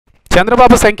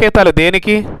చంద్రబాబు సంకేతాలు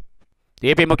దేనికి?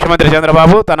 ఏపీ ముఖ్యమంత్రి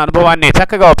చంద్రబాబు తన అనుభవాన్ని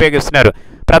చక్కగా ఉపయోగిస్తున్నారు.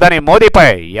 ప్రధాని మోదీపై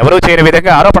ఎవరూ చేయని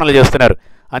విధంగా ఆరోపణలు చేస్తున్నారు.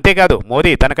 అంతేకాదు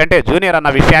మోదీ తనకంటే జూనియర్ అన్న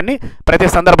విషయాన్ని ప్రతి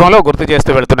సందర్భంలో గుర్తు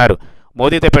చేస్తూ వెళుతున్నారు.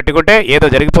 మోదీతో పెట్టుకుంటే ఏదో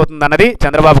జరిగిపోతుందన్నది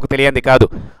చంద్రబాబుకు తెలియంది కాదు.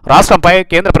 రాష్ట్రంపై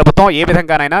కేంద్ర ప్రభుత్వం ఏ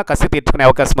విధంగానైనా కసి తీర్చుకునే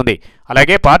అవకాశం ఉంది.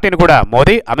 అలాగే పార్టీని కూడా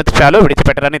మోదీ, అమిత్ షాలు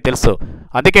విడిచిపెట్టరని తెలుసు.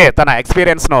 అందుకే తన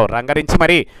ఎక్స్పీరియన్స్ను రంగరించి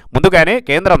మరీ ముందుగానే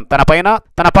కేంద్రం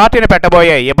తన పార్టీని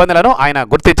పెట్టబోయే ఇబ్బందులను ఆయన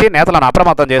గుర్తించి నేతలను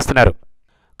అప్రమత్తం చేస్తున్నారు.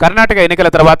 కర్ణాటక ఎన్నికల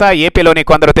తర్వాత ఏపీలోని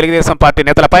కొందరు తెలుగుదేశం పార్టీ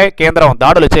నేతలపై కేంద్రం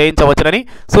దాడులు చేయించవచ్చునని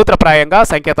సూత్రప్రాయంగా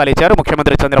సంకేతాలు ఇచ్చారు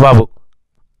ముఖ్యమంత్రి చంద్రబాబు.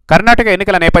 కర్ణాటక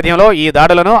ఎన్నికల నేపథ్యంలో ఈ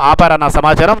దాడులను ఆపారన్న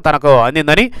సమాచారం తనకు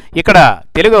అందిందని, ఇక్కడ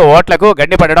తెలుగు ఓట్లకు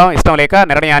గండిపడడం ఇష్టం లేక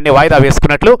నిర్ణయాన్ని వాయిదా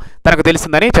వేసుకున్నట్లు తనకు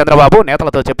తెలిసిందని చంద్రబాబు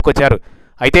నేతలతో చెప్పుకొచ్చారు.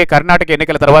 అయితే కర్ణాటక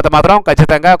ఎన్నికల తర్వాత మాత్రం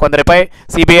ఖచ్చితంగా కొందరిపై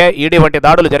CBI, ED వంటి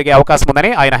దాడులు జరిగే అవకాశం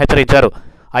ఉందని ఆయన హెచ్చరించారు.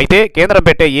 అయితే కేంద్రం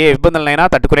పెట్టే ఏ ఇబ్బందులనైనా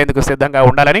తట్టుకునేందుకు సిద్ధంగా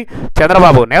ఉండాలని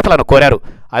చంద్రబాబు నేతలను కోరారు.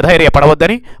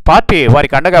 అధైర్యపడవద్దని, పార్టీ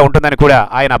వారికి అండగా ఉంటుందని కూడా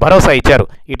ఆయన భరోసా ఇచ్చారు.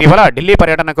 ఇటీవల ఢిల్లీ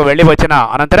పర్యటనకు వెళ్లి వచ్చిన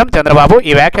అనంతరం చంద్రబాబు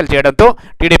ఈ వ్యాఖ్యలు చేయడంతో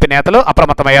టీడీపీ నేతలు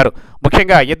అప్రమత్తమయ్యారు.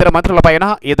 ముఖ్యంగా 2 మంత్రులపైన,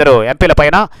 2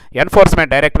 ఎంపీలపైన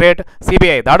ఎన్ఫోర్స్మెంట్ డైరెక్టరేట్,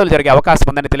 CBI దాడులు జరిగే అవకాశం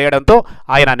ఉందని తెలియడంతో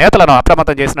ఆయన నేతలను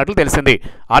అప్రమత్తం చేసినట్లు తెలిసింది.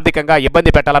 ఆర్థికంగా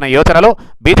ఇబ్బంది పెట్టాలన్న యోచనలో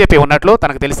బీజేపీ ఉన్నట్లు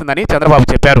తనకు తెలిసిందని చంద్రబాబు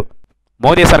చెప్పారు.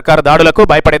 మోదీ సర్కారు దాడులకు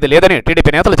భయపడేది లేదని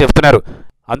టీడీపీ నేతలు చెబుతున్నారు.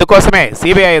 అందుకోసమే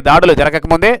CBI దాడులు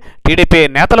జరగకముందే టీడీపీ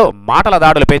నేతలు మాటల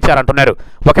దాడులు పెంచారంటున్నారు.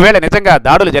 ఒకవేళ నిజంగా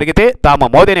దాడులు జరిగితే తాము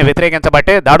మోదీని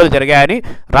వ్యతిరేకించబట్టే దాడులు జరిగాయని,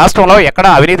 రాష్ట్రంలో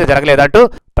ఎక్కడా అవినీతి జరగలేదంటూ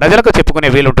ప్రజలకు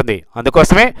చెప్పుకునే వీలుంటుంది.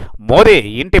 అందుకోసమే మోదీ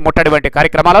ఇంటి ముట్టడి వంటి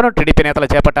కార్యక్రమాలను టీడీపీ నేతలు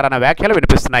చేపట్టారన్న వ్యాఖ్యలు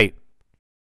వినిపిస్తున్నాయి.